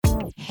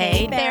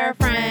Hey there,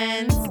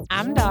 friends.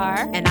 I'm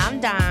Dar. And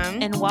I'm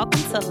Dom. And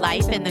welcome to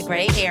Life in the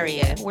Gray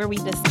Area, where we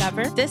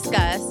discover,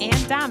 discuss,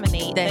 and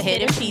dominate the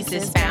hidden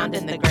pieces found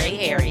in the gray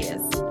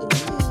areas.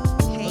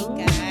 Hey,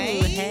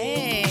 guys.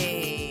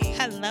 Hey.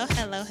 Hello.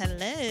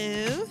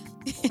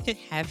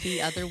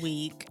 Happy other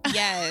week.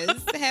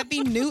 Yes.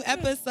 Happy new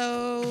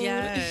episode.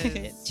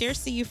 Yes.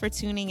 Cheers to you for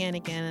tuning in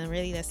again and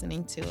really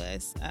listening to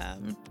us.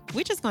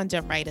 We're just going to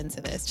jump right into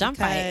this. Jump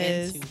right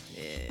into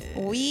it.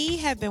 We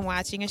have been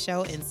watching a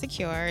show,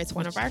 Insecure. It's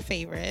one of our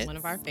favorites. One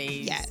of our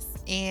faves. Yes.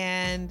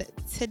 And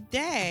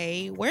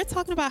today we're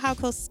talking about how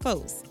close is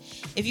close.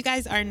 If you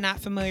guys are not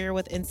familiar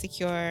with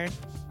Insecure,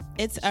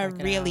 it's a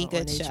really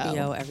good show.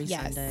 HBO every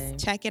Sunday.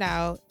 Check it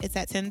out. It's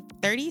at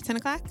 10:30, 10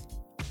 o'clock.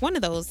 One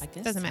of those.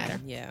 Doesn't matter.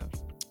 Yeah.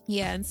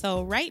 Yeah. And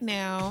so right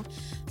now,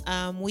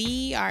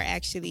 we are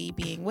actually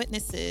being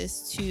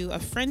witnesses to a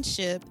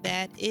friendship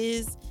that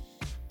is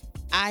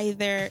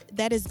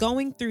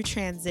going through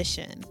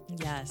transition.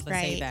 Yes, let's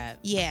right? say that.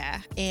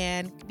 Yeah.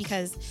 And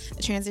because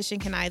a transition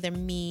can either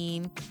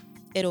mean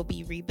it'll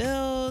be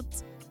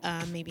rebuilt,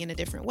 maybe in a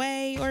different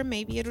way, or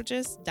maybe it'll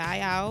just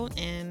die out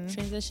and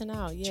transition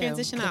out.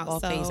 So,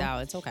 phase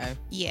out. It's okay.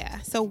 Yeah.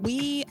 So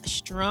we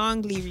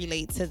strongly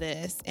relate to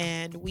this,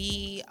 and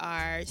we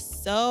are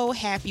so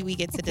happy we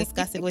get to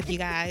discuss it with you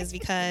guys,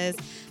 because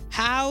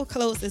how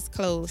close is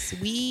close?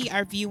 We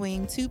are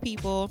viewing two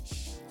people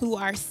who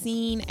are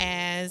seen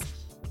as,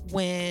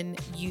 when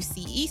you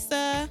see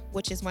Issa,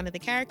 which is one of the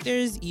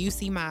characters, you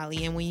see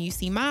Molly. And when you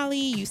see Molly,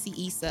 you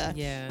see Issa.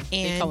 Yeah, and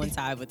they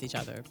coincide with each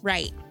other.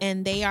 Right.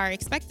 And they are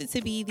expected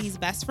to be these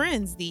best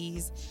friends,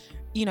 these,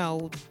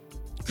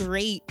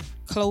 great,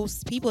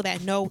 close people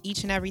that know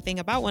each and everything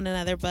about one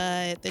another.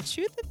 But the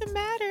truth of the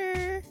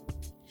matter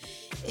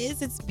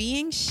is, it's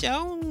being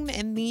shown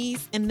in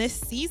this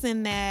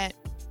season that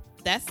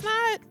that's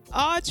not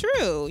all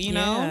true.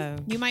 Yeah.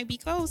 You might be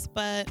close,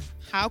 but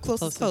how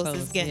close is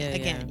close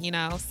again.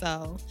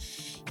 So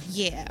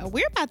yeah,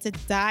 we're about to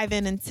dive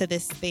into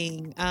this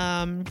thing.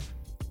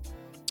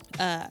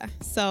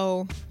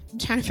 So I'm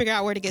trying to figure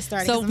out where to get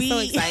started. I'm so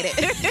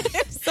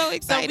excited. So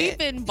excited. So we've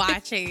been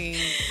watching,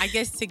 I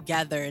guess,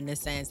 together in a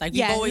sense. Like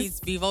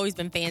we've always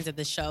been fans of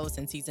the show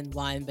since season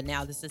 1, but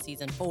now this is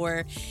season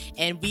 4,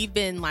 and we've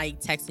been like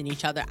texting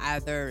each other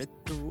either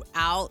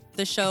throughout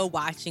the show,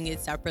 watching it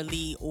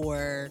separately,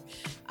 or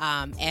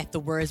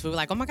afterwards. We were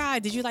like, "Oh my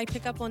God, did you like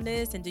pick up on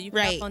this? And did you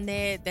pick up on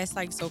that?" That's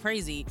like so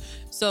crazy.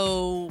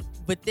 So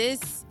with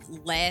this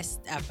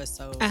last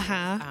episode,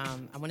 I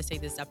want to say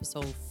this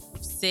episode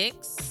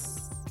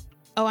 6.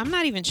 Oh, I'm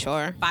not even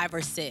sure. 5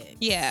 or 6.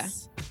 Yeah.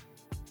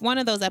 One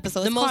of those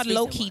episodes. It's called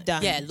Low Key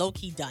Done. Yeah, Low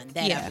Key Done.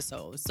 That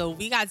episode. So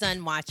we got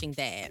done watching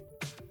that.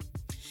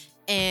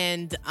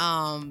 And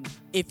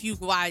if you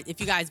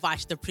guys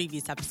watched the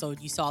previous episode,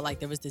 you saw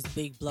like there was this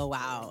big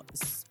blowout.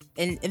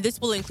 And this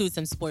will include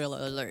some spoiler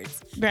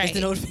alerts. Right. Just a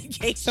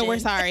notification. So we're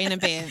sorry in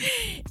advance.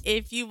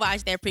 If you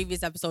watched that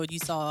previous episode, you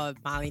saw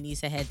Molly and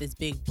Issa had this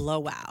big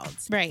blowout.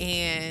 Right.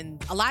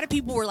 And a lot of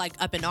people were like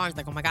up in arms,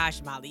 like, "Oh my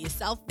gosh, Molly is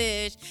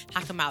selfish.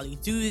 How can Molly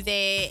do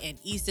that? And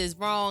Issa's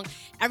wrong."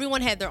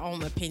 Everyone had their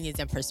own opinions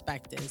and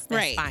perspectives.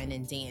 That's fine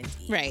and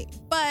dandy. Right.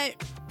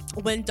 But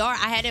when I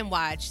hadn't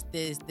watched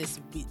this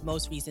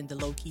most recent, the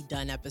Low Key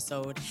Done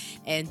episode,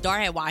 and Dar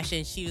had watched it,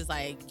 and she was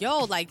like,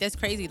 "Yo, like that's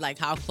crazy. Like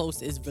how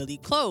close is really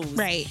close."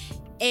 Right.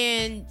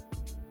 And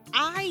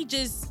I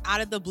just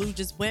out of the blue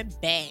just went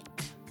back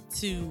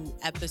to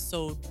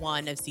episode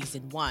 1 of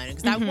season 1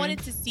 because I wanted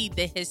to see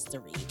the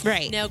history.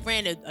 Right. Now,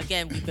 granted,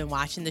 again, we've been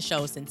watching the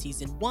show since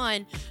season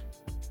 1,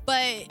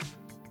 but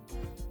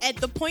at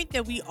the point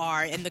that we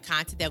are and the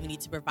content that we need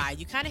to provide,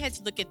 you kind of had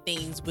to look at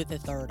things with a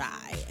third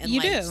eye and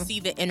see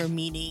the inner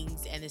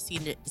meanings and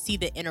see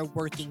the inner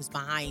workings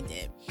behind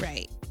it.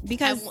 Right.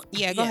 Because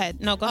go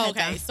ahead. No, go ahead.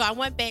 Okay. So I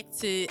went back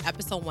to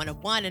episode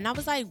 101 and I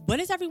was like,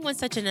 what is everyone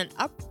such in an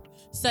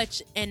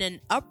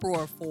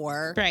uproar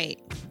for?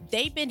 Right.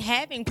 They've been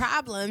having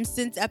problems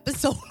since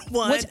episode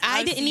 1, which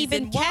I didn't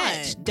even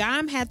catch. 1.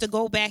 Dom had to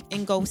go back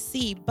and go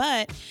see,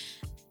 but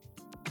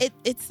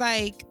it's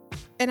like,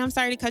 and I'm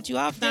sorry to cut you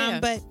off, Dom,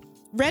 but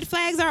red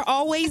flags are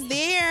always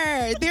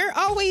there. They're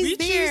always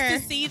there. We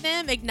choose to see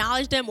them,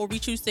 acknowledge them, or we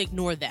choose to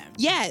ignore them.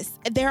 Yes,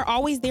 they're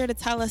always there to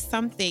tell us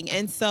something.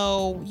 And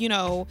so,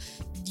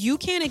 you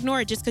can't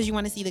ignore it just because you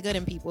want to see the good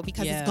in people,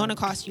 because it's going to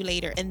cost you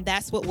later. And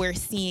that's what we're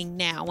seeing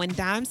now. When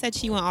Dom said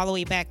she went all the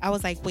way back, I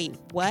was like, wait,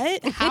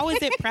 what? How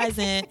is it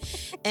present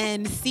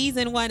in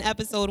season 1,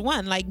 episode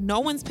 1? Like,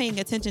 no one's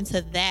paying attention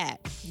to that.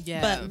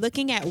 Yeah. But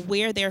looking at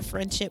where their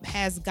friendship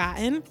has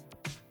gotten,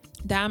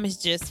 Dom has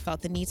just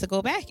felt the need to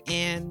go back,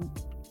 and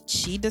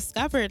she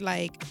discovered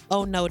like,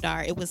 oh no,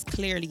 Dar, it was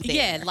clearly there.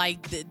 Yeah,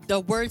 like the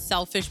word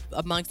selfish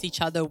amongst each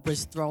other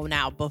was thrown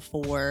out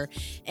before.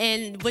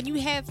 And when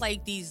you have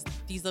like these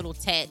little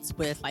tats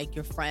with like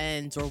your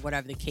friends or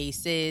whatever the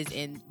case is,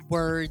 and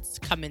words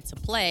come into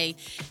play,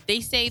 they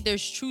say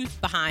there's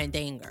truth behind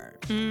anger.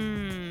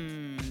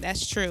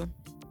 That's true.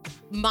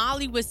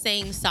 Molly was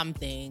saying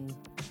something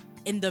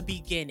in the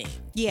beginning.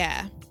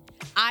 Yeah.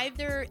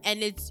 either,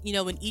 and it's, you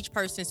know, in each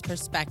person's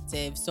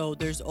perspective, so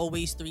there's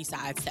always 3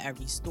 sides to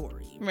every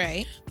story.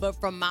 Right. But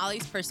from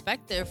Molly's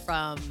perspective,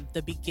 from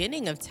the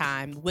beginning of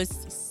time,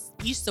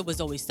 Issa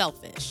was always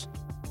selfish.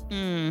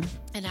 And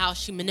how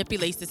she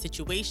manipulates the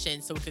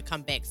situation so it could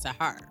come back to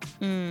her.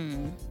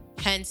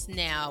 Hence,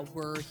 now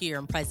we're here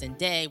in present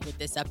day with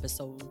this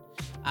episode,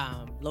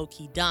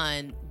 low-key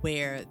done,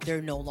 where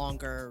they're no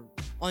longer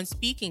on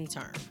speaking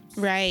terms.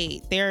 Right.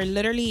 They're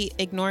literally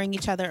ignoring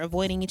each other,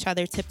 avoiding each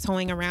other,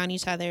 tiptoeing around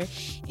each other.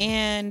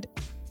 And,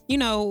 you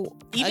know,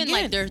 even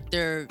again,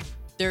 like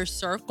their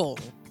circle.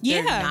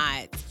 Yeah. They're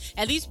not.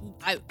 At least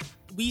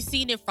we've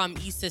seen it from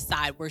Issa's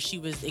side, where she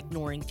was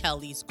ignoring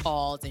Kelly's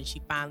calls, and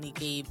she finally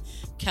gave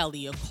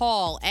Kelly a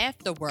call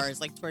afterwards,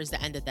 like towards the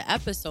end of the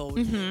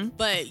episode.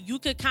 But you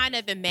could kind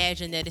of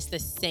imagine that it's the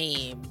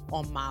same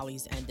on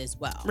Molly's end as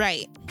well.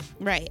 Right.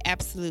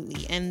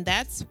 Absolutely. And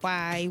that's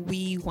why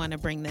we want to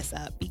bring this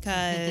up,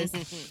 because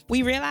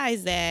we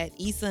realize that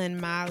Issa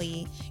and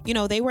Molly, you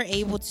know, they were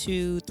able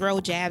to throw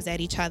jabs at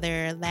each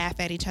other, laugh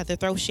at each other,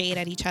 throw shade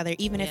at each other,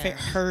 even if it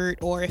hurt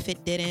or if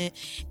it didn't.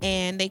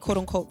 And they quote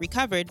unquote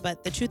recovered.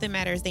 But the truth of the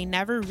matter is they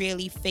never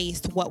really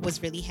faced what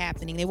was really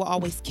happening. They will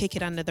always kick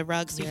it under the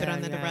rug, sweep it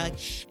under the rug.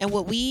 And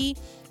what we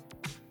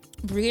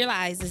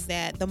realize is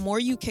that the more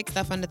you kick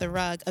stuff under the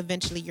rug,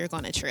 eventually you're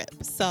going to trip.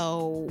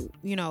 So,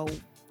 you know,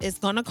 it's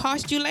going to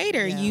cost you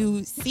later.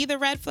 You see the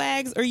red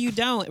flags or you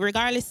don't.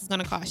 Regardless, it's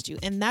going to cost you.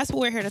 And that's what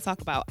we're here to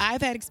talk about.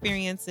 I've had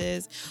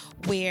experiences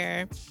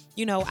where,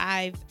 you know,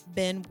 I've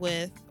been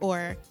with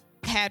or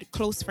had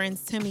close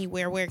friends to me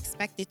where we're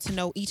expected to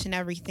know each and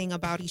everything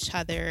about each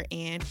other,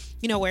 and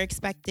you know, we're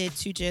expected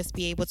to just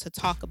be able to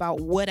talk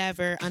about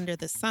whatever under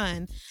the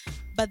sun.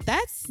 But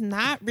that's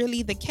not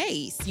really the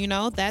case. You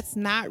know, that's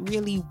not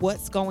really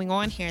what's going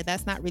on here.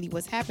 That's not really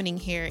what's happening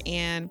here.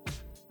 And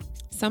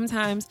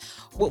sometimes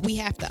what we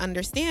have to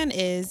understand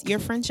is your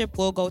friendship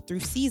will go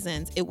through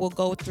seasons. It will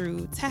go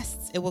through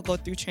tests. It will go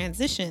through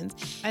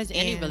transitions. As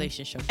any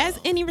relationship. As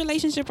any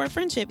relationship or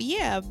friendship.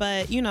 Yeah.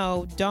 But, you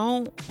know,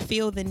 don't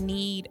feel the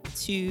need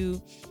to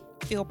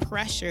feel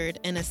pressured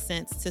in a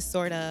sense to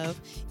sort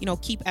of, you know,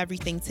 keep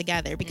everything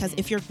together. Because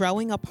if you're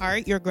growing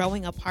apart,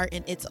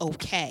 and it's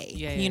okay.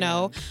 You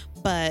know?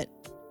 But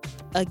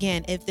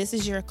again, if this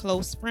is your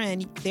close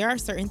friend, there are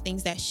certain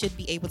things that should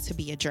be able to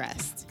be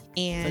addressed.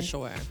 And for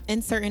sure,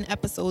 in certain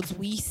episodes,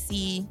 we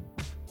see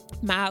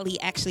Molly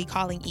actually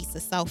calling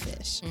Issa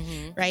selfish,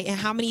 right? And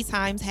how many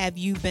times have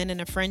you been in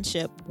a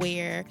friendship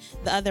where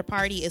the other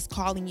party is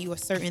calling you a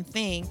certain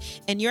thing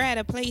and you're at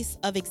a place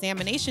of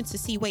examination to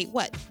see, wait,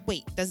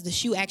 does the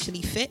shoe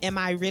actually fit? Am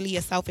I really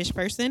a selfish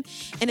person?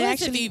 And it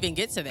actually, if you even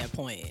get to that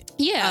point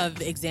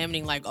of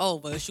examining, like, oh,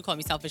 well, she called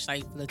me selfish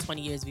like for the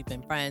 20 years we've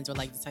been friends, or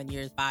like the 10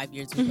 years, 5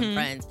 years we've been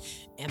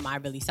friends. Am I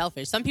really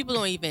selfish? Some people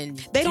don't even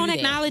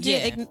acknowledge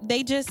it.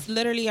 They just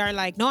literally are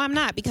like, no, I'm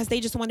not, because they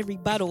just want to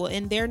rebuttal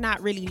and they're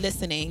not really listening.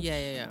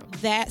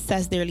 That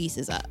says their lease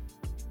is up.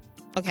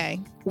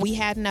 Okay, we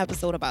had an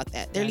episode about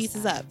that. Their lease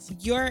is up.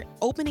 You're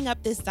opening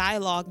up this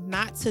dialogue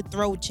not to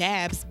throw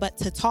jabs, but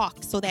to talk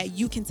so that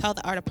you can tell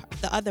the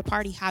other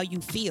party how you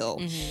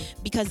feel,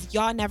 because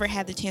y'all never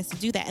had the chance to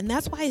do that. And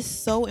that's why it's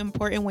so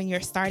important when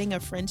you're starting a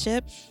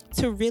friendship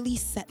to really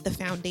set the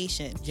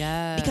foundation.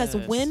 Because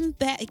when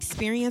that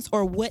experience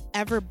or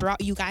whatever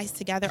brought you guys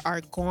together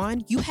are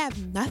gone, you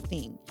have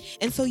nothing.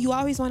 And so you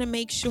always want to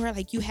make sure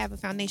like you have a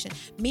foundation.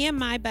 Me and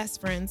my best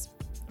friends,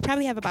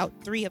 probably have about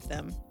 3 of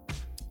them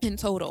in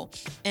total.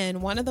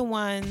 And one of the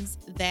ones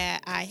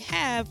that I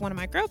have, one of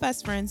my girl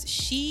best friends,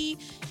 she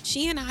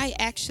and I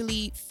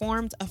actually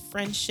formed a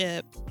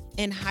friendship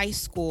in high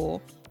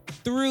school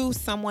through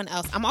someone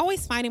else. I'm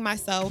always finding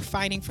myself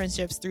finding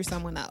friendships through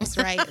someone else,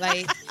 right?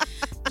 Like,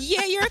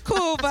 yeah, you're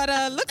cool, but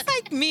looks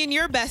like me and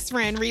your best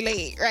friend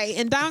relate, right?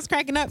 And Dom's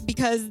cracking up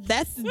because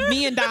that's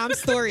me and Dom's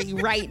story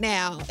right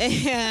now.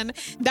 And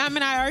Dom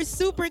and I are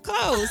super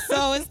close.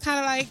 So it's kind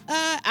of like,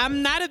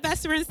 I'm not a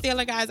best friend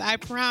stealer, guys, I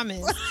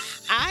promise.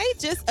 I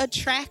just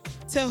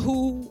attract to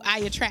who I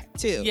attract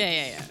to.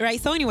 Yeah.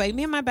 Right? So anyway,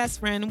 me and my best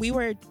friend, we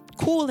were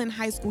cool in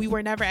high school. We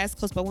were never as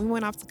close, but when we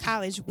went off to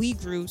college, we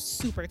grew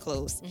super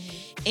close.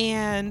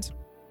 And,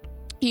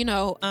 you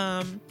know,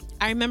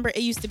 I remember it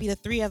used to be the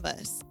 3 of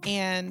us.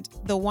 And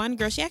the one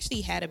girl, she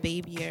actually had a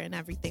baby and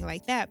everything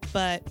like that.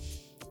 But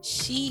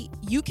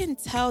you can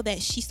tell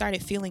that she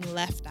started feeling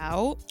left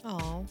out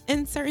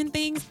in certain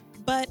things.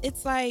 But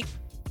it's like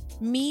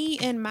me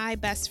and my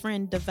best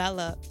friend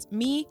developed.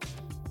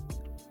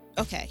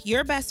 Okay,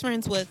 you're best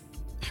friends with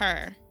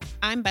her.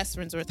 I'm best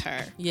friends with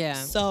her. Yeah.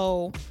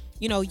 So,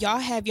 you know, y'all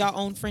have your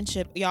own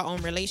friendship, your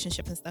own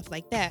relationship and stuff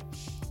like that.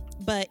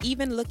 But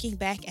even looking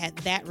back at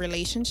that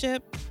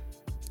relationship,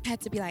 I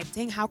had to be like,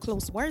 dang, how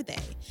close were they?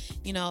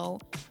 You know,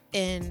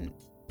 and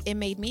it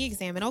made me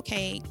examine,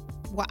 okay,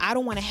 well, I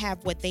don't want to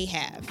have what they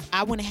have.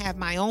 I want to have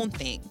my own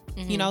thing.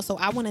 you know, so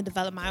I want to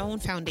develop my own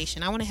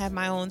foundation. I want to have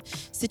my own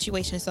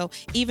situation. So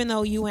even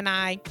though you and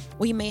I,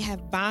 we may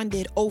have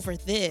bonded over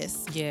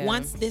this,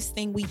 once this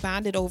thing we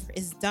bonded over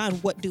is done,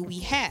 what do we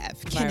have?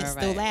 Can it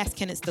still last?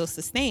 Can it still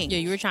sustain? Yeah,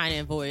 you were trying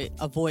to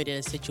avoid a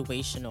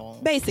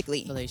situational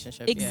basically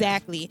relationship.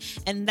 Exactly.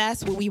 And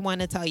that's what we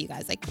want to tell you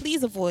guys. Like,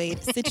 please avoid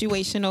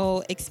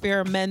situational,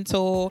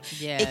 experimental,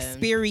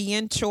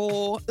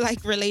 experiential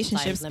like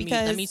relationships, like,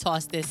 because let me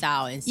toss this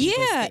out and see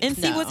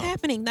see what's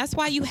happening. That's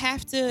why you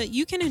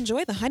can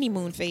enjoy the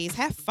honeymoon phase,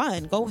 have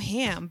fun, go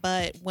ham,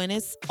 but when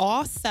it's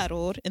all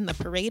settled and the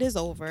parade is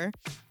over,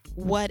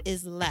 what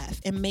is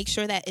left? And make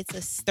sure that it's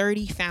a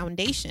sturdy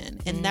foundation.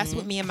 And that's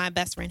what me and my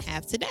best friend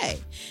have today.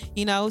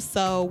 You know,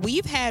 so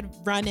we've had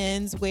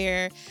run-ins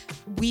where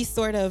we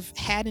sort of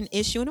had an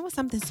issue, and it was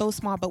something so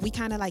small, but we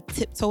kind of like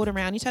tiptoed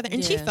around each other,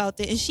 and she felt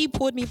it, and she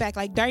pulled me back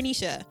like,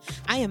 Darnisha,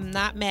 I am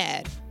not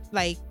mad.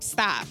 Like,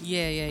 stop.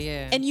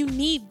 Yeah. And you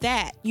need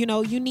that. You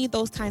know, you need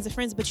those kinds of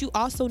friends, but you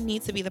also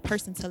need to be the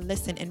person to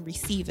listen and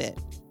receive it.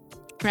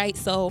 Right?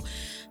 So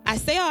I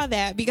say all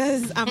that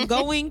because I'm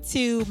going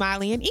to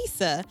Molly and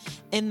Issa.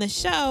 In the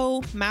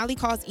show, Molly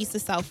calls Issa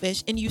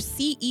selfish, and you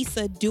see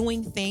Issa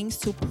doing things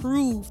to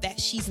prove that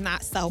she's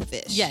not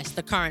selfish. Yes,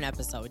 the current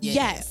episode.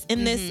 Yes,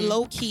 in this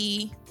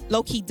low-key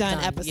done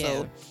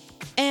episode.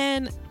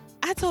 And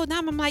I told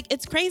them, I'm like,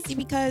 it's crazy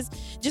because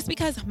just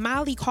because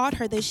Molly called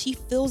her this, she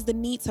feels the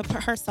need to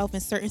put herself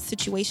in certain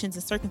situations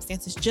and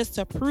circumstances just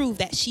to prove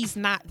that she's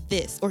not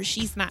this or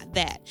she's not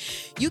that.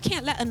 You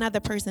can't let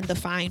another person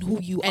define who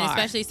you are. And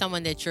especially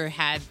someone that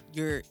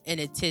you're in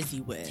a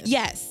tizzy with.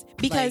 Yes,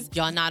 because like,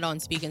 y'all not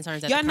on speaking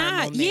terms at y'all the current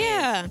not, moment.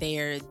 yeah.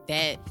 They're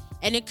that,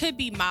 and it could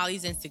be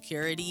Molly's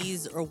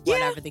insecurities or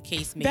whatever the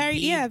case may be.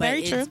 Yeah,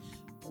 very true.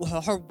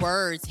 Her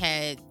words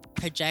had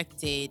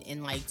projected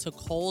and like took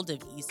hold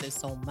of Issa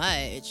so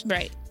much,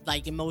 right?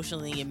 Like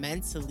emotionally and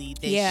mentally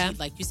that she,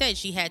 like you said,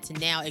 she had to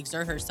now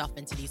exert herself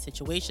into these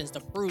situations to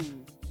prove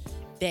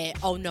that,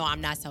 oh no,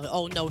 I'm not selling.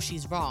 Oh no,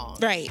 she's wrong.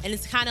 Right. And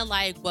it's kind of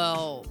like,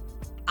 well,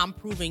 I'm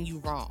proving you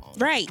wrong.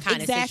 Right.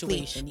 Kind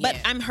exactly. of situation.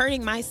 But I'm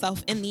hurting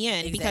myself in the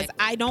end because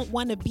I don't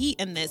want to be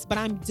in this, but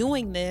I'm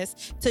doing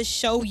this to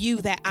show you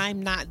that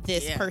I'm not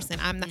this person.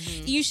 I'm not.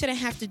 You shouldn't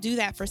have to do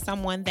that for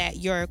someone that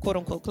you're quote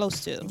unquote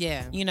close to.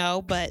 Yeah. You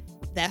know, but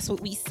that's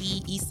what we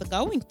see Issa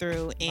going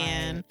through,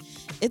 and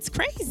it's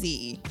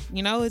crazy.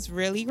 You know, it's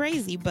really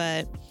crazy.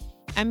 But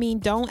I mean,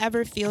 don't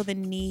ever feel the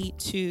need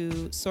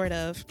to sort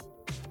of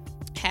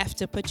have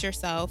to put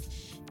yourself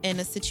in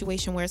a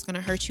situation where it's going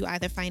to hurt you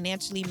either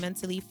financially,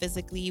 mentally,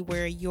 physically,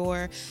 where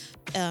you're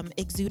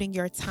exuding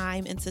your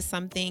time into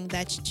something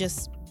that's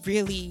just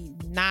really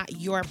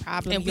not your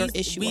problem, and your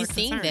issue. We've or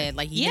seen concern. that,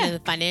 like even in the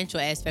financial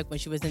aspect when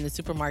she was in the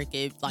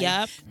supermarket,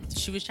 like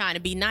she was trying to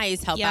be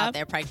nice, help out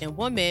that pregnant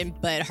woman,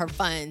 but her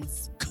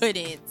funds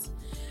couldn't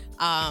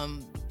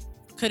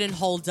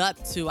hold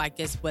up to, I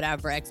guess,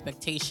 whatever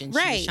expectations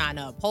she was trying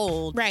to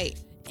uphold. Right.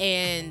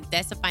 And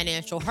that's a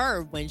financial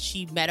hurt when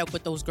she met up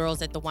with those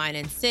girls at the Wine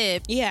and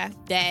Sip. Yeah.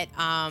 That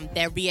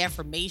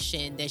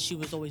reaffirmation that she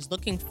was always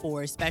looking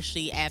for,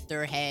 especially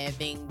after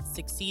having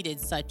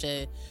succeeded such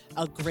a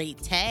great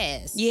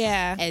task.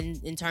 Yeah.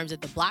 And in terms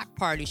of the block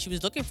party, she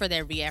was looking for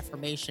that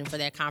reaffirmation, for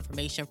that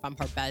confirmation from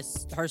her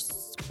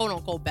quote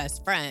unquote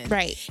best friend.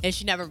 Right. And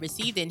she never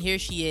received it. And here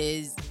she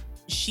is.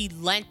 She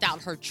lent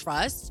out her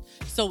trust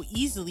so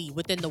easily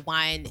within the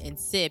Wine and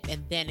Sip,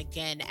 and then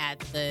again at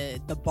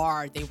the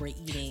bar they were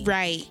eating.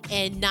 Right.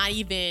 And not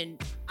even,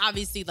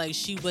 obviously, like,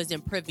 she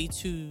wasn't privy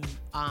to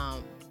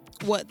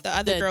what the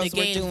other girls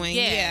were doing.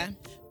 Yeah.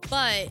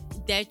 But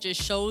that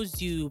just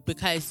shows you,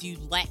 because you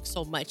lack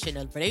so much in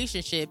a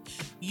relationship,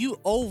 you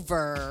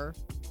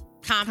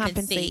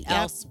compensate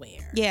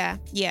elsewhere.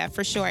 Yeah,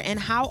 for sure. And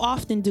how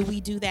often do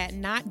we do that?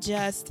 Not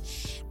just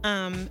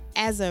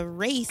as a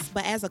race,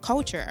 but as a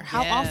culture.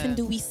 How often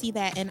do we see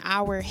that in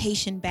our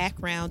Haitian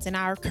backgrounds, in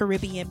our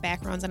Caribbean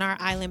backgrounds, in our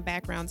island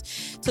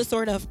backgrounds, to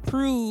sort of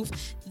prove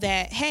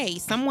that, hey,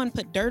 someone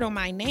put dirt on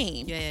my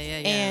name. Yeah.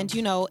 And,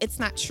 you know, it's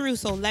not true.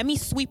 So let me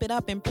sweep it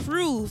up and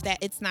prove that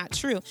it's not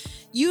true.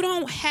 You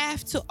don't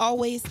have to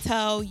always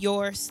tell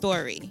your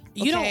story. Okay?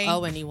 You don't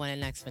owe anyone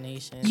an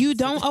explanation. You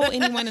don't owe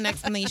anyone an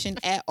explanation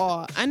at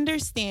all.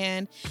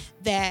 Understand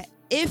that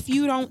if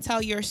you don't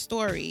tell your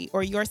story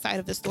or your side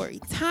of the story,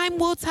 time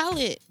will tell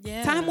it.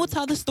 Yeah. Time will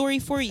tell the story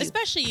for you.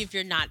 Especially if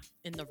you're not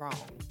in the wrong,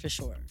 for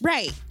sure.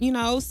 Right. You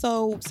know,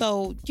 so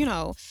you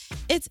know,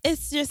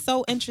 it's just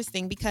so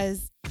interesting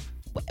because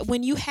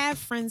when you have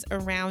friends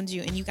around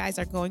you and you guys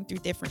are going through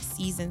different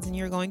seasons and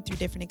you're going through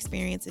different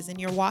experiences and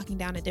you're walking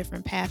down a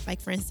different path, like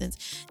for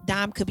instance,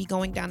 Dom could be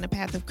going down the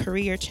path of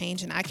career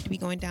change and I could be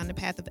going down the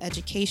path of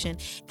education.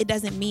 It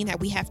doesn't mean that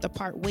we have to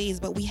part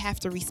ways, but we have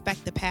to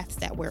respect the paths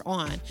that we're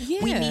on.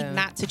 Yeah. We need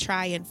not to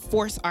try and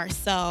force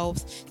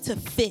ourselves to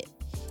fit,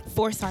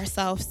 force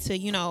ourselves to,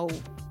 you know,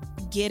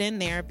 get in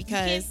there,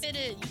 because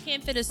you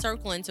can't fit a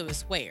circle into a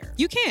square.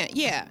 You can't,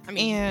 I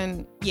mean,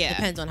 and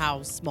depends on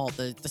how small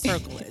the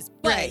circle is.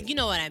 But right. You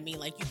know what I mean?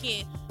 Like, you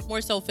can't, more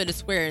so fit a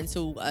square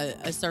into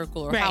a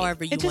circle or Right.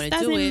 however you It just want to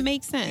do it. doesn't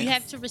make sense. You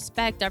have to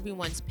respect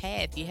everyone's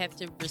path. You have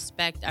to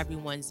respect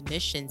everyone's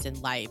missions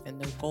in life and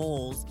their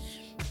goals.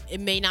 It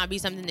may not be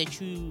something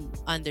that you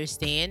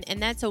understand, and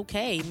that's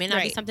okay. It may not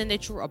be Right. something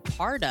that you're a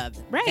part of.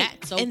 Right.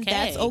 That's okay. And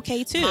that's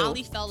okay too.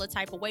 Molly felt a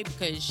type of way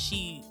because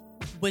she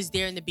was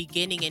there in the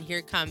beginning, and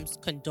here comes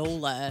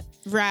Condola.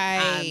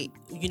 Right.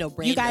 You know,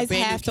 you guys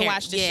have to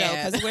watch the show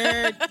because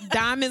we're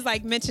Dom is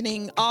like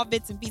mentioning all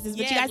bits and pieces,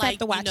 but you guys have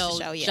to watch the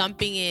show. Yeah.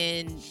 Jumping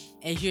in,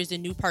 and here's a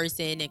new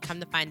person, and come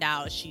to find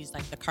out she's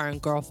like the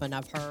current girlfriend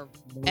of her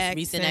most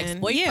recent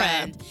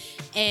ex-boyfriend.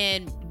 Yeah.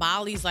 And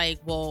Molly's like,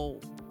 well,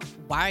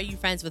 why are you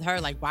friends with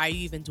her? Like, why are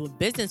you even doing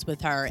business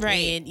with her?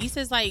 Right. And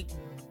Issa's like,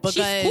 because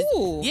she's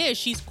cool. Yeah,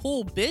 she's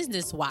cool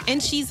business-wise.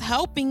 And she's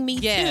helping me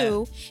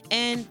too.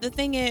 And the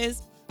thing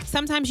is,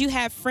 sometimes you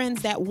have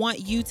friends that want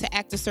you to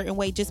act a certain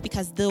way just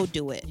because they'll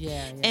do it.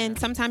 Yeah. And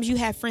sometimes you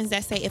have friends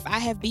that say, if I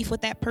have beef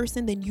with that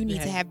person, then you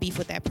need to have beef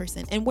with that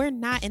person. And we're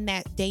not in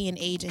that day and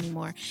age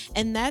anymore.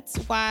 And that's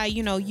why,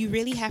 you know, you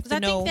really have to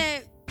know.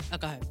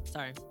 Go ahead.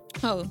 Sorry.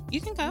 Oh, you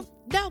can go.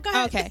 No, go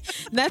ahead. Okay.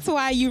 That's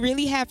why you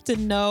really have to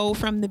know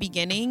from the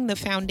beginning the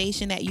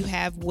foundation that you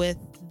have with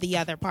the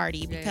other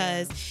party,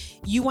 because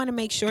you want to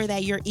make sure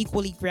that you're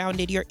equally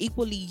grounded, you're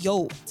equally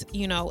yoked.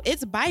 You know,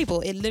 it's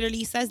Bible. It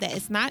literally says that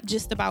it's not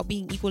just about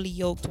being equally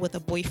yoked with a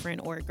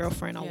boyfriend or a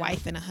girlfriend, a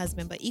wife and a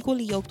husband, but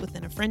equally yoked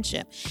within a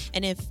friendship.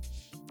 And if,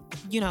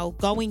 you know,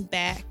 going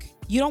back,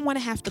 you don't want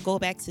to have to go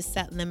back to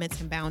set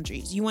limits and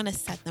boundaries. You want to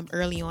set them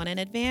early on in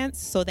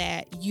advance so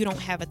that you don't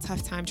have a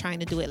tough time trying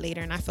to do it later.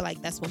 And I feel like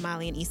that's what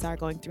Molly and Issa are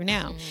going through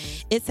now.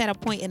 It's at a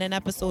point in an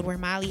episode where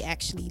Molly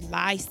actually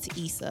lies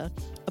to Issa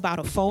about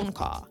a phone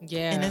call.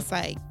 Yeah. And it's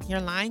like, you're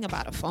lying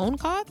about a phone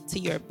call to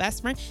your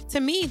best friend?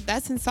 To me,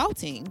 that's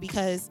insulting,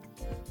 because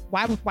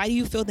why do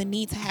you feel the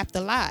need to have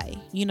to lie?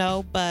 You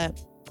know, but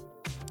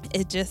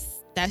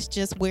that's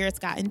just where it's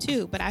gotten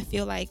to. But I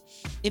feel like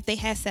if they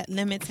had set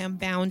limits and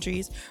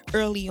boundaries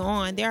early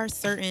on, there are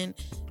certain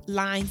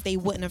lines they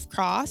wouldn't have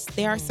crossed.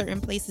 There are certain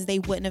places they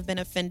wouldn't have been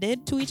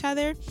offended to each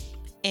other.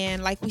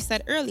 And like we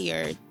said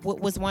earlier,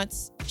 what was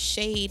once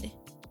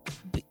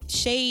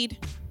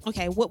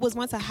what was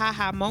once a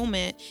ha-ha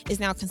moment is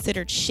now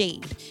considered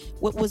shade.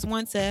 What was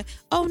once a,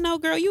 oh no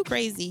girl, you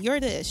crazy, you're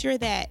this, you're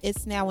that,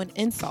 it's now an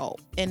insult.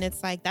 And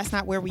it's like, that's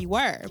not where we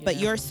were. But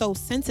you're so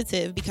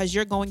sensitive because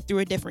you're going through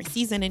a different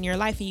season in your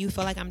life and you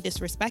feel like I'm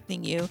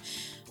disrespecting you.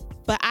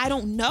 But I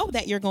don't know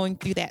that you're going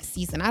through that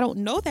season. I don't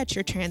know that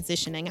you're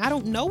transitioning. I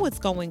don't know what's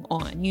going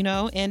on, you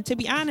know? And to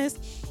be honest,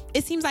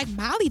 it seems like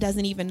Molly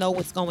doesn't even know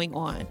what's going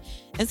on.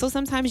 And so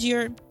sometimes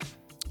you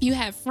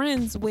have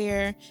friends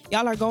where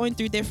y'all are going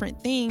through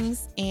different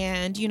things,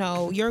 and, you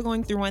know, you're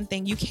going through one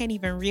thing, you can't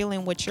even reel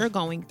in what you're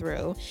going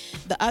through.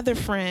 The other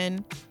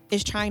friend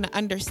is trying to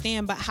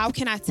understand, but how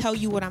can I tell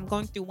you what I'm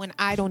going through when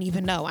I don't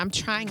even know? I'm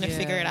trying to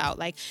figure it out.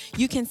 Like,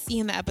 you can see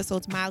in the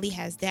episodes, Molly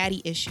has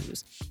daddy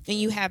issues, and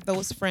you have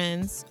those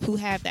friends who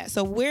have that.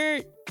 So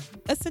we're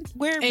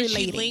relating.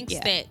 She links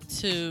that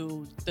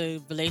to the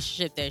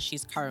relationship that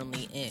she's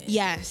currently in.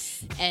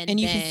 Yes. And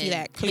you can see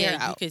that clear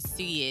out. You can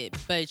see it.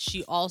 But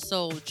she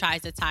also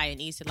tries to tie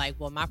in Issa like,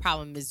 well, my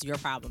problem is your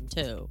problem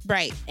too.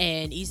 Right.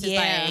 And Issa's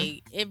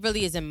like, it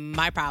really isn't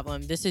my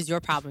problem. This is your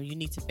problem. You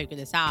need to figure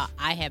this out.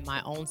 I have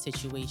my own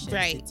situation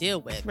to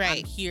deal with. Right.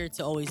 I'm here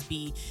to always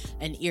be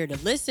an ear to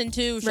listen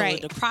to, shoulder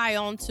to cry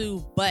on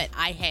to, but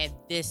I have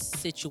this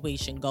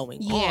situation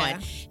going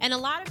on. And a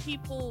lot of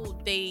people,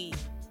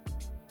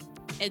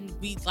 and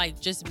we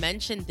like just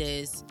mentioned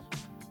this,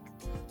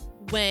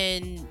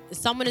 when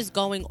someone is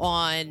going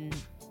on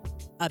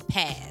a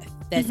path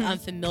that's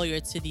unfamiliar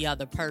to the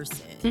other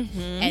person,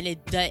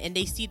 and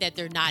they see that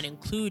they're not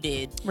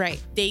included,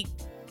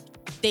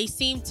 they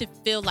seem to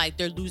feel like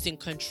they're losing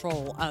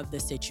control of the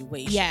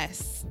situation.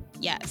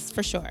 Yes,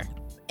 for sure.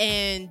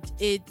 And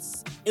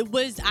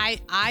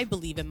I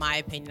believe, in my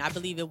opinion, I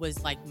believe it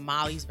was like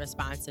Molly's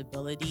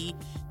responsibility,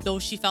 though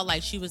she felt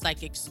like she was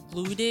like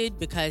excluded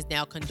because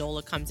now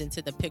Condola comes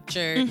into the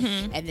picture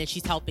and then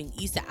she's helping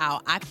Issa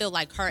out. I feel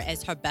like her,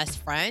 as her best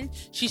friend,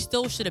 she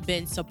still should have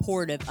been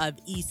supportive of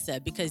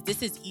Issa, because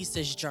this is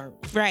Issa's journey.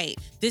 Right.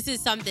 This is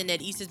something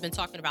that Issa's been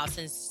talking about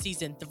since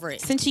season 3.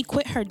 Since she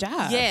quit her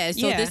job. Yeah.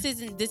 So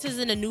this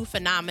isn't a new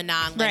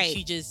phenomenon. Like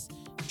she just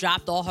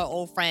dropped all her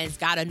old friends,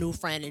 got a new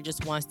friend, and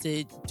just wants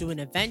to do an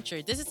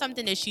adventure. This is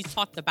something that she's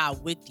talked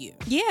about with you.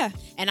 Yeah.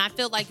 And I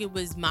feel like it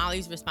was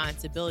Molly's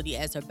responsibility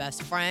as her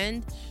best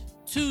friend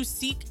to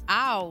seek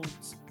out,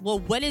 well,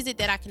 what is it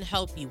that I can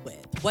help you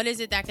with? What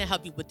is it that can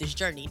help you with this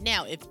journey?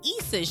 Now, if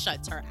Issa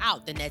shuts her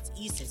out, then that's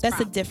Issa's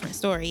problem. A different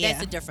story.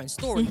 That's a different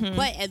story.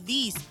 But at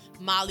least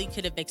Molly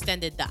could have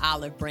extended the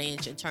olive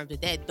branch in terms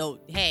of that, though.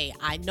 Hey,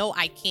 I know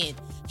I can't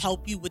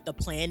help you with the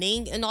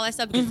planning and all that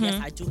stuff, because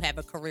yes, I do have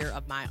a career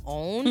of my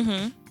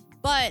own,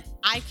 but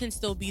I can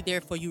still be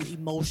there for you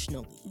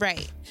emotionally.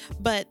 Right.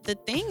 But the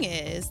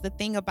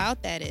thing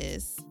about that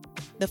is,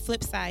 the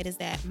flip side is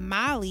that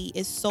Molly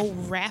is so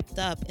wrapped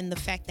up in the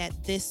fact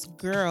that this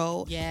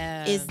girl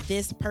is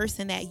this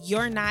person that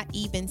you're not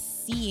even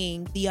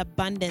seeing the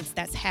abundance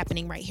that's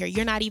happening right here.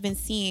 You're not even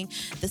seeing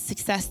the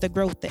success, the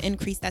growth, the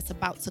increase that's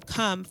about to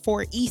come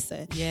for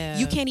Issa. Yeah.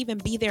 You can't even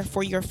be there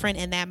for your friend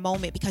in that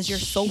moment because you're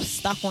so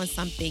stuck on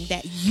something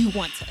that you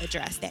want to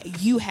address,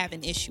 that you have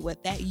an issue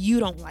with, that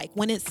you don't like,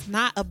 when it's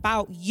not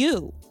about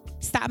you.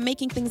 Stop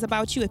making things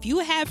about you. If you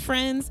have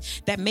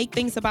friends that make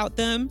things about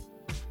them,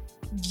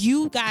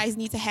 you guys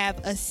need to have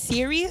a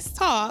serious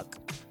talk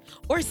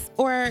or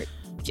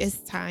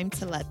just time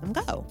to let them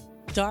go.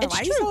 Dara, why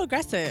are you so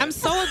aggressive? I'm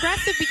so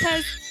aggressive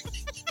because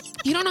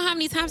you don't know how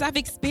many times I've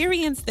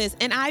experienced this,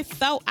 and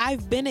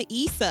I've been an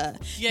Issa.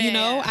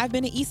 I've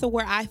been an Issa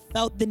where I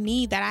felt the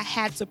need that I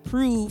had to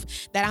prove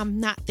that I'm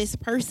not this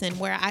person,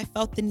 where I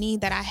felt the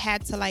need that I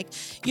had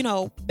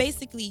to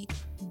basically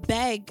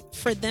beg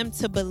for them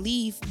to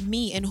believe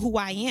me and who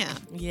I am.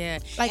 Yeah.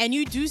 And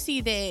you do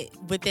see that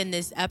within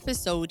this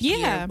episode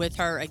here with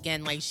her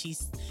again, she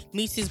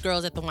meets these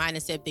girls at the wine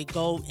and said they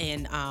go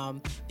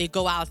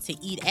out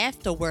to eat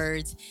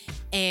afterwards,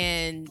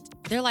 and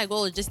they're like,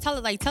 well, just tell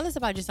us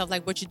about yourself,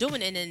 what you're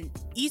doing. And then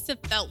Issa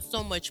felt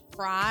so much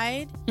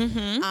pride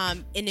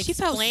in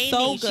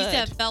explaining.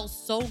 She felt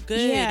so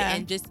good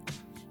and just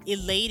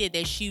elated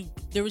that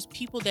there was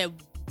people that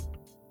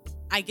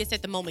I guess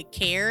at the moment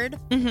cared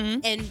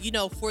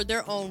and for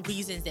their own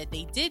reasons that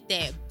they did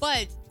that,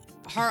 but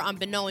her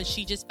unbeknownst,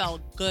 she just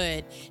felt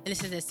good in the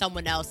sense that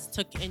someone else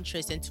took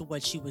interest into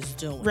what she was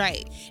doing,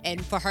 right?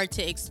 And for her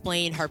to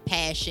explain her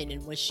passion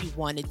and what she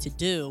wanted to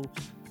do,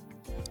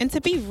 and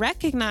to be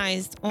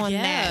recognized on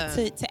that,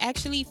 to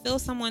actually feel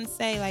someone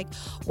say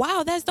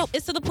wow, that's dope.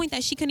 It's to the point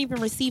that she couldn't even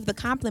receive the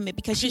compliment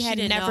because she had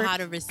didn't never know how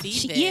to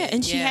receive it. Yeah,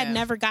 and she had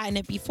never gotten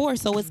it before.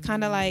 So it's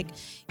kind of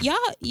y'all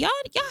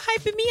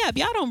hyping me up.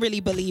 Y'all don't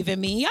really believe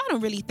in me. Y'all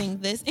don't really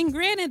think this. And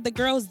granted, the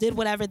girls did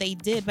whatever they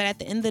did, but at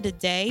the end of the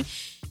day,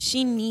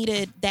 she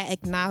needed that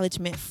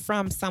acknowledgement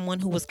from someone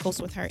who was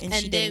close with her, and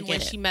she didn't get it. And then when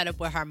she met up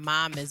with her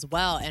mom as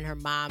well, and her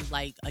mom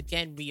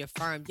again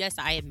reaffirmed, yes,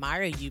 I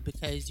admire you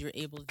because you're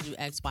able to do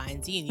X, Y,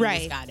 and Z, and you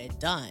just got it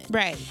done.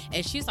 Right.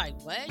 And she's like,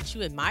 what?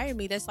 You admire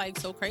me? That's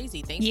so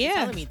crazy. Thanks for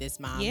telling me this,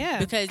 Mom. Yeah.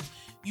 Because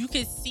you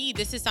could see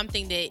this is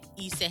something that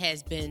Issa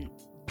has been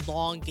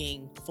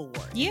longing for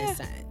in a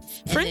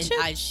sense. Friendship.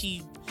 And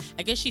then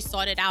I guess she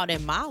sought it out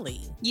in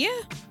Molly. Yeah.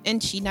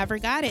 And she never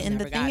got it. And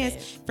the thing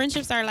is,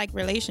 friendships are like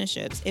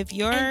relationships. If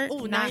you're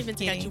not even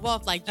to cut you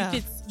off,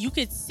 you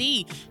could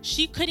see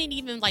she couldn't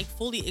even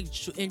fully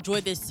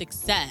enjoy the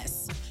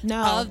success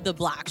of the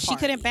block party. She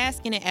couldn't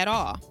bask in it at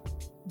all.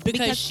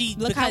 Because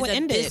how it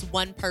ended. This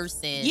one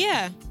person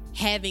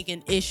having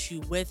an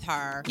issue with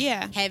her,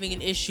 having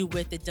an issue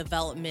with the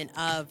development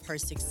of her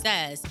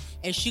success,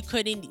 and she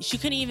couldn't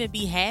even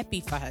be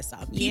happy for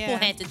herself. People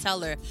had to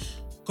tell her,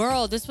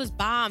 girl, this was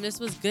bomb, this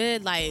was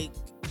good.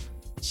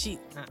 She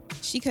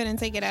couldn't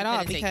take it at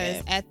all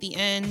because at the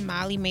end,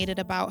 Molly made it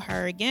about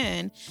her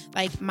again.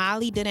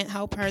 Molly didn't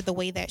help her the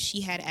way that she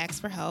had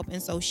asked for help,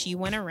 and so she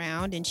went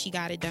around and she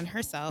got it done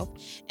herself,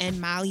 and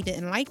Molly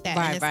didn't like that.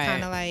 And it's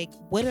kind of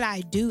what did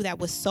I do that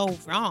was so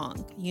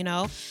wrong?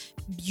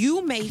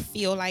 You may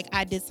feel like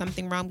I did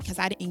something wrong because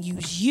I didn't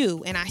use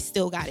you and I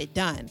still got it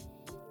done.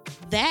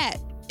 That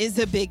is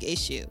a big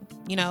issue.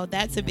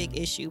 That's a big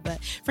issue.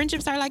 But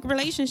friendships are like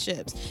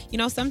relationships.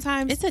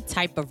 Sometimes it's a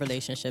type of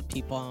relationship,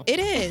 people. It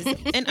is.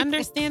 And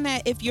understand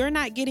that if you're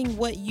not getting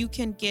what you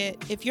can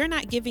get, if you're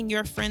not giving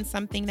your friends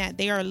something that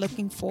they are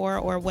looking for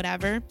or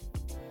whatever,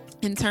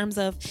 in terms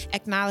of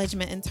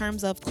acknowledgement, in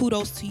terms of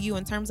kudos to you,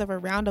 in terms of a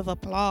round of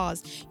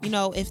applause,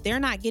 if they're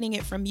not getting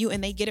it from you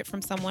and they get it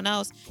from someone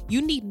else,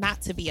 you need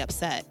not to be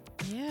upset.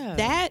 Yeah.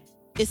 That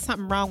is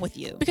something wrong with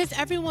you. Because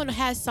everyone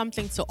has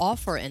something to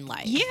offer in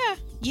life.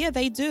 Yeah,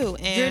 they do.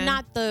 And you're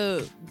not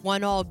the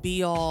one-all,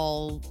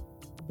 be-all,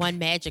 one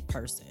magic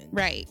person.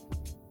 Right.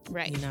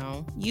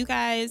 You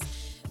guys,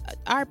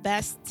 our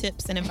best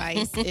tips and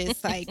advice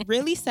is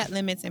really set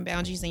limits and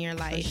boundaries in your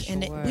life. Sure.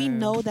 And we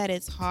know that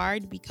it's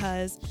hard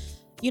because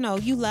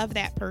you love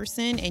that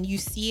person and you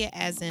see it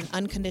as an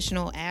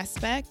unconditional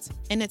aspect,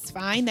 and it's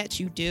fine that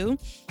you do,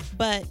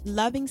 but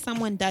loving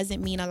someone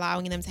doesn't mean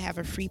allowing them to have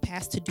a free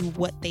pass to do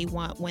what they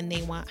want, when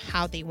they want,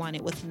 how they want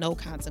it, with no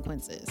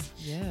consequences.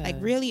 Yeah.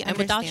 Really understand. And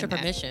without your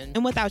permission.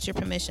 And without your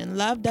permission.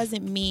 Love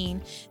doesn't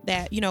mean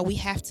that, we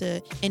have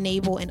to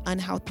enable an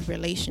unhealthy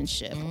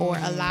relationship or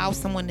allow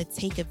someone to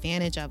take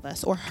advantage of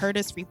us or hurt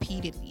us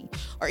repeatedly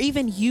or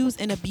even use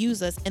and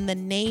abuse us in the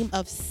name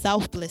of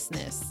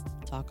selflessness.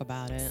 Talk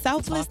about it.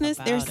 Selflessness,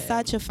 there's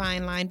such a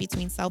fine line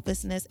between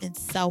selflessness and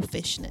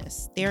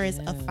selfishness. There is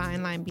a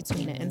fine line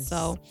between it. And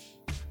so,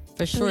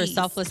 for sure,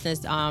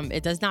 selflessness,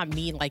 it does not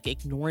mean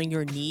ignoring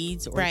your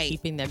needs or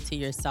keeping them to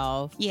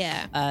yourself.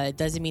 Yeah. It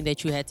doesn't mean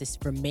that you had to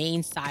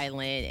remain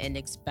silent and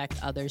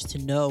expect others to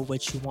know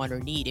what you want or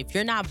need. If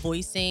you're not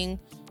voicing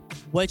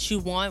what you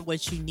want,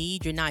 what you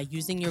need, you're not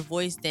using your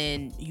voice,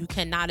 then you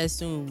cannot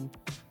assume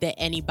that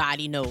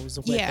anybody knows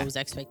what those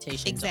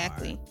expectations are.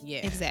 Yeah,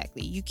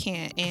 exactly. You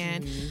can't.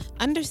 And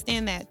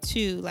understand that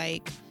too.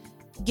 Like,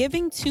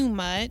 giving too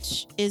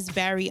much is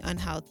very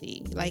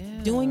unhealthy.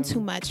 Like doing too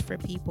much for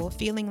people,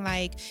 feeling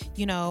like,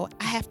 you know,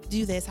 I have to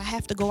do this, I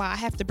have to go out, I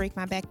have to break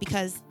my back,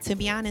 because to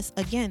be honest,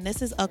 again,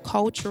 this is a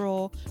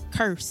cultural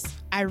curse.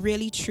 I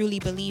really truly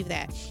believe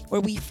that,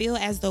 where we feel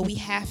as though we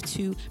have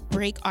to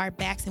break our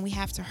backs and we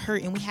have to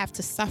hurt and we have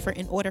to suffer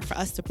in order for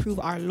us to prove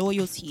our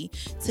loyalty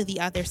to the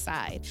other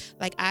side.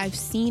 Like, I've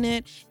seen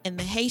it in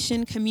the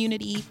Haitian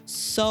community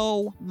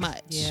so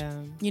much,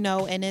 you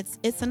know, and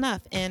it's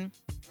enough. And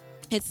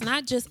it's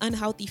not just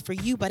unhealthy for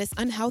you, but it's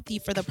unhealthy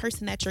for the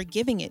person that you're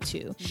giving it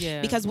to.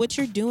 Yeah. Because what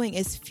you're doing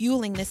is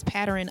fueling this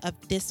pattern of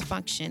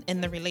dysfunction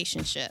in the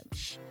relationship.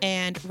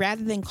 And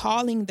rather than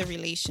calling the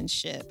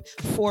relationship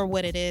for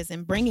what it is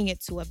and bringing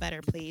it to a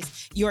better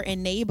place, you're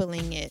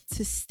enabling it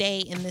to stay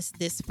in this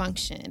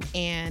dysfunction.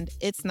 And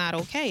it's not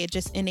okay. It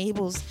just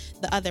enables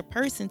the other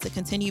person to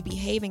continue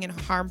behaving in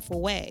a harmful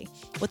way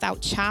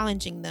without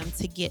challenging them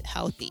to get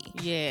healthy.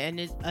 Yeah.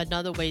 And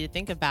another way to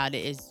think about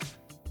it is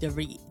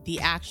the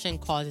action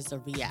causes a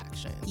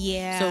reaction.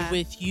 Yeah. So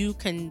with you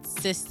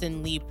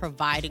consistently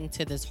providing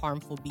to this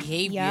harmful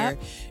behavior,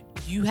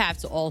 you have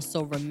to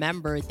also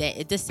remember that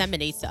it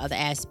disseminates to other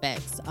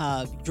aspects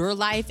of your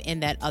life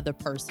and that other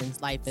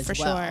person's life as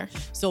well. For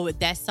sure. So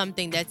that's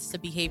a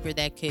behavior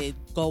that could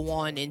go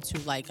on into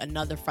like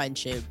another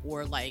friendship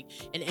or like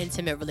an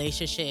intimate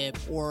relationship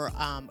or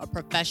a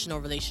professional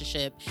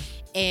relationship.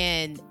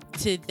 And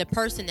to the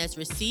person that's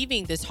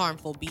receiving this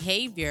harmful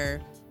behavior,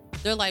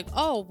 they're like,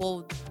 oh,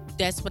 well,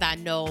 that's what I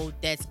know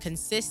that's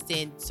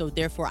consistent. So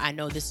therefore, I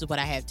know this is what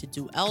I have to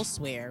do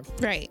elsewhere.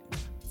 Right.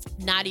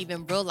 Not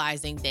even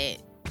realizing that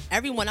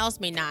everyone else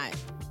may not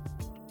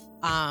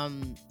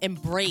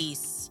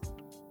embrace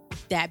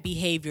that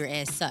behavior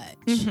as such.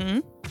 Mm-hmm.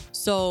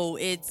 So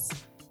and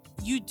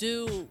you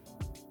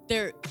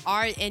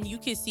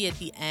can see at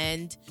the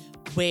end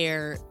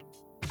where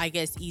I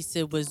guess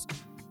Issa was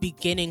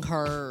beginning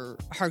her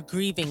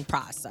grieving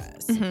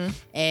process. Mm-hmm.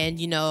 And,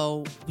 you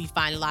know, we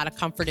find a lot of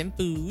comfort in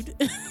food.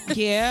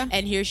 Yeah.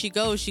 And here she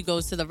goes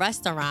to the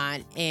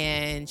restaurant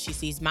and she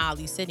sees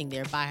Molly sitting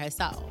there by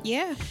herself.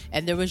 Yeah.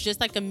 And there was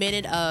just like a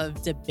minute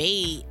of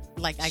debate,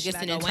 like I guess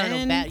an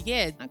internal battle.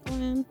 Yeah.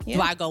 Yeah. Do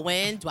I go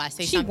in? Do I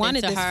say something to her? She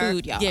wanted this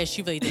food, y'all. Yeah,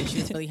 she really did.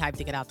 She was really hyped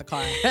to get out the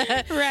car.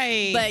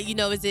 Right. But, you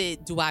know,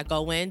 do I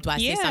go in? Do I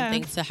say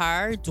something to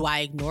her? Do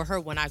I ignore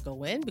her when I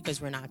go in because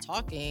we're not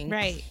talking?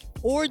 Right.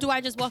 Or do I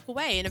just walk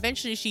away? And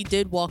eventually she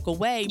did walk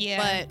away.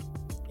 Yeah. But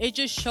it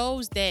just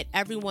shows that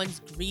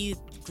everyone's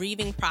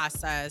grieving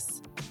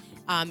process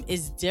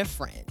is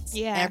different.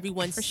 Yeah.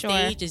 Everyone's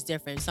stage is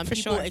different. Some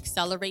people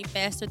accelerate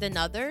faster than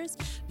others.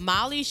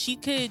 Molly, she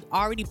could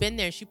already been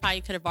there. She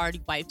probably could have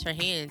already wiped her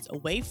hands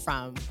away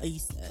from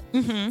Issa.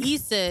 Mm-hmm.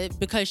 Issa,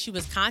 because she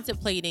was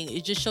contemplating,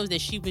 it just shows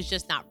that she was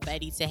just not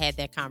ready to have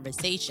that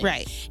conversation.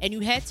 Right. And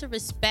you had to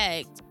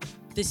respect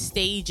the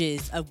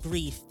stages of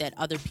grief that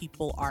other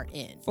people are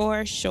in.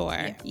 For sure.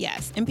 Yeah.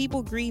 Yes. And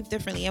people grieve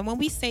differently. And when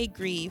we say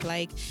grieve,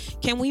 like,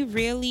 can we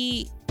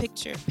really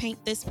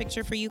paint this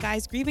picture for you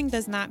guys? Grieving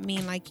does not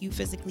mean like you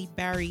physically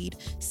buried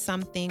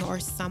something or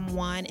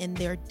someone and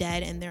they're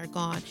dead and they're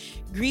gone.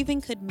 Grieving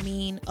could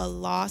mean a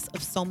loss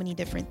of so many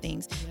different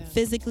things. Yeah.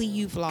 Physically,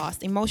 you've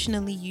lost.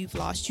 Emotionally, you've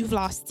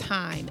lost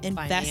time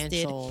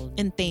invested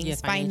in things. Yeah,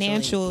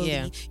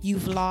 financially,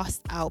 you've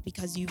lost out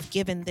because you've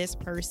given this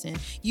person.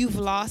 You've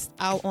lost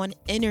out on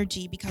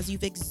energy because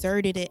you've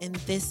exerted it in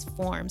this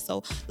form.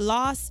 So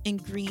loss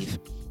and grief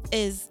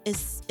is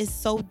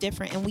so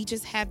different, and we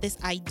just have this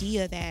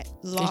idea that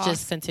loss, it's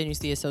just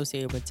continuously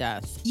associated with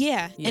death.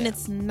 Yeah, and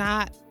it's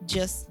not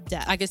just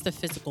death. I guess the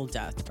physical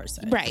death per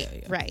se.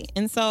 Right, right.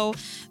 And so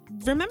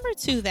remember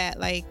too that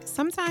like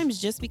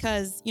sometimes just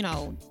because, you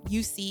know,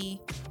 you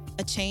see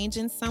a change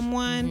in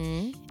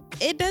someone,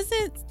 it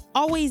doesn't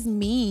always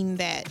mean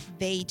that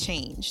they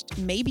changed.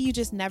 Maybe you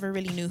just never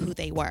really knew who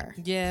they were.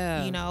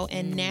 Yeah. You know,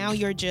 and now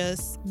you're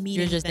just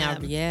meeting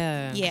them.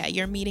 Yeah,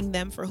 you're meeting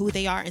them for who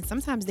they are. And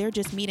sometimes they're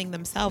just meeting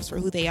themselves for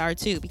who they are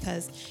too.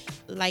 Because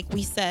like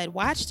we said,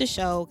 watch the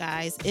show,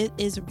 guys. It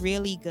is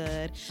really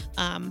good.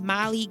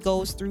 Molly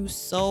goes through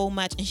so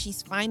much and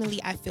she's finally,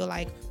 I feel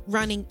like,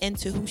 running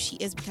into who she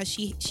is because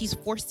she's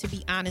forced to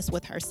be honest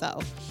with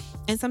herself.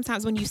 And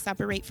sometimes when you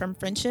separate from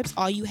friendships,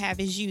 all you have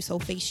is you. So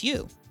face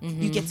you.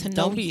 Mm-hmm. You get to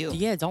know you.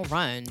 Yeah, don't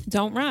run.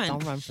 Don't run.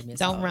 Don't run from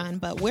yourself. Don't run.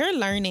 But we're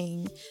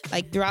learning,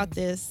 like throughout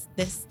these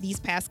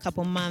past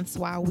couple months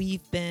while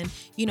we've been,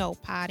 you know,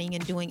 potting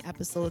and doing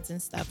episodes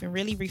and stuff and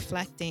really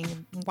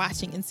reflecting,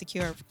 watching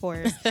Insecure, of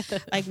course.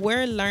 Like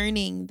we're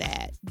learning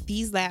that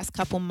these last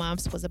couple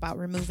months was about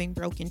removing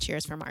broken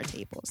chairs from our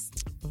tables.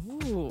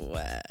 Ooh,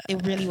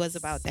 it really was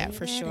about that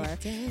for sure.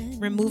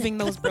 Removing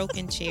those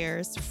broken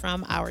chairs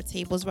from our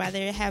tables, whether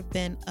it have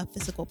been a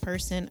physical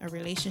person, a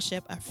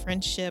relationship, a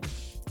friendship,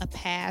 a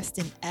past,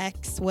 an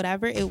ex,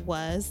 whatever it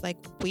was. Like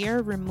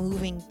we're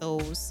removing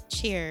those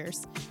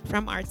chairs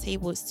from our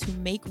tables to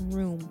make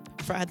room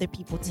for other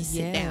people to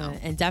sit down.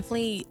 And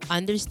definitely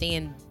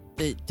understand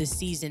the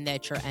season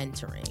that you're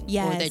entering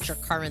yes. or that you're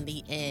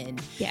currently in.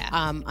 Yeah.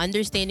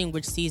 Understanding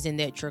which season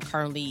that you're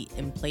currently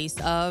in place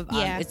of,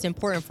 it's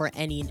important for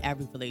any and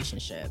every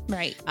relationship.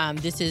 Right.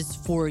 This is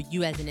for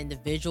you as an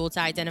individual to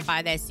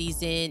identify that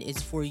season.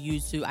 It's for you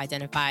to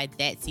identify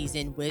that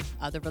season with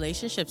other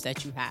relationships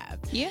that you have.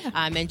 Yeah.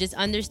 And just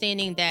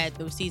understanding that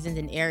those seasons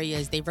and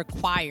areas, they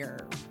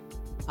require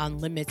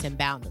limits and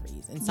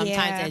boundaries. And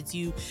sometimes as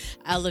you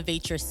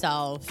elevate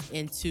yourself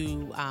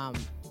into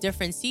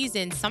different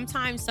seasons,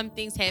 sometimes some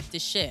things have to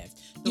shift.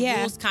 The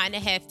rules kind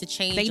of have to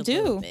change. They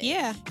do. Little bit.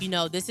 Yeah. You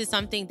know, this is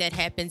something that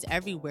happens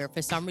everywhere.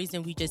 For some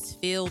reason, we just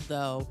feel,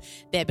 though,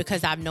 that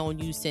because I've known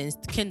you since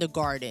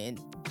kindergarten,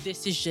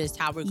 this is just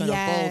how we're going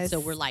to roll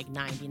till we're like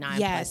 99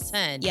 plus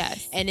 10.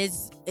 Yes. And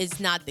it's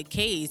not the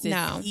case.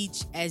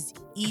 It's as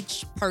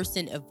each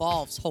person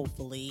evolves,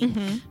 hopefully,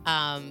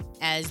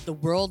 as the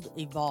world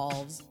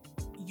evolves,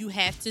 you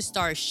have to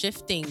start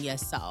shifting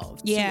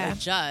yourself to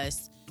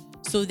adjust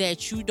so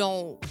that you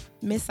don't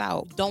miss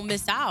out.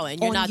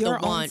 And you're not the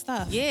one.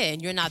 Stuff. Yeah,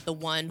 and you're not the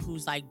one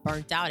who's like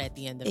burnt out at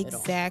the end of it all.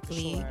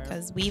 Exactly.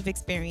 Because we've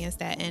experienced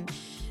that. And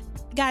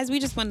guys, we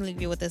just want to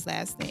leave you with this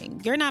last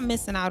thing. You're not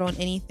missing out on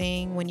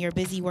anything when you're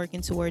busy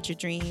working towards your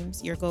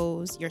dreams, your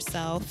goals,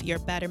 yourself, your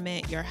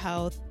betterment, your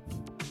health,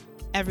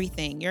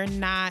 everything. You're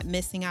not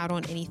missing out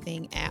on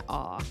anything at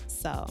all.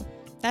 So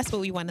that's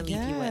what we want to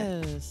leave you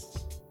with.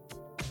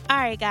 All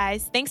right,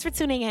 guys. Thanks for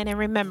tuning in. And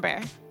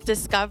remember,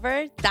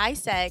 discover,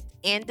 dissect,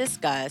 and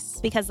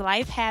discuss. Because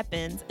life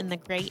happens in the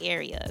gray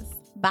areas.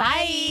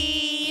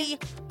 Bye.